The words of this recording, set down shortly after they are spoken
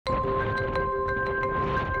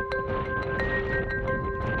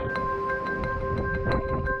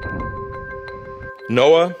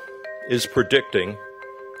NOAA is predicting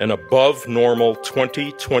an above normal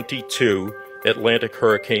 2022 Atlantic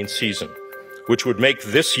hurricane season, which would make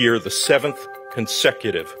this year the 7th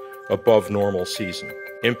consecutive above normal season.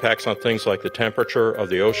 Impacts on things like the temperature of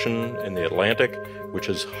the ocean in the Atlantic, which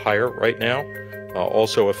is higher right now,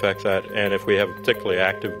 also affect that. And if we have a particularly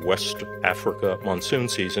active West Africa monsoon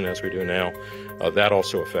season, as we do now, that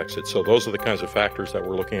also affects it. So those are the kinds of factors that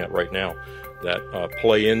we're looking at right now that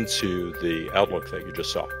play into the outlook that you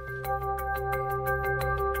just saw.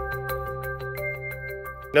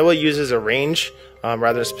 NOAA uses a range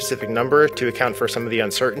rather than a specific number to account for some of the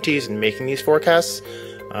uncertainties in making these forecasts.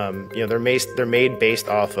 They're made based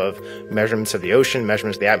off of measurements of the ocean,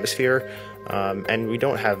 measurements of the atmosphere, and we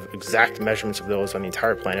don't have exact measurements of those on the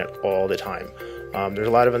entire planet all the time. There's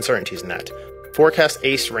a lot of uncertainties in that. Forecast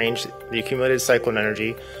ACE range, the accumulated cyclone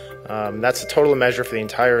energy, that's a total measure for the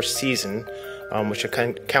entire season, which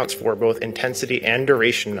accounts for both intensity and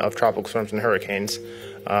duration of tropical storms and hurricanes.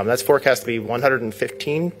 That's forecast to be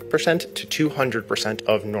 115% to 200%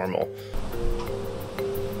 of normal.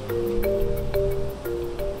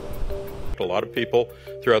 A lot of people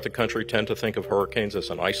throughout the country tend to think of hurricanes as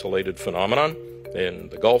an isolated phenomenon in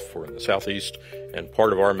the Gulf or in the Southeast, and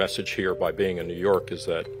part of our message here by being in New York is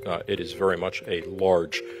that it is very much a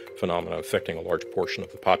large phenomenon affecting a large portion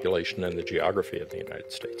of the population and the geography of the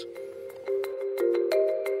United States.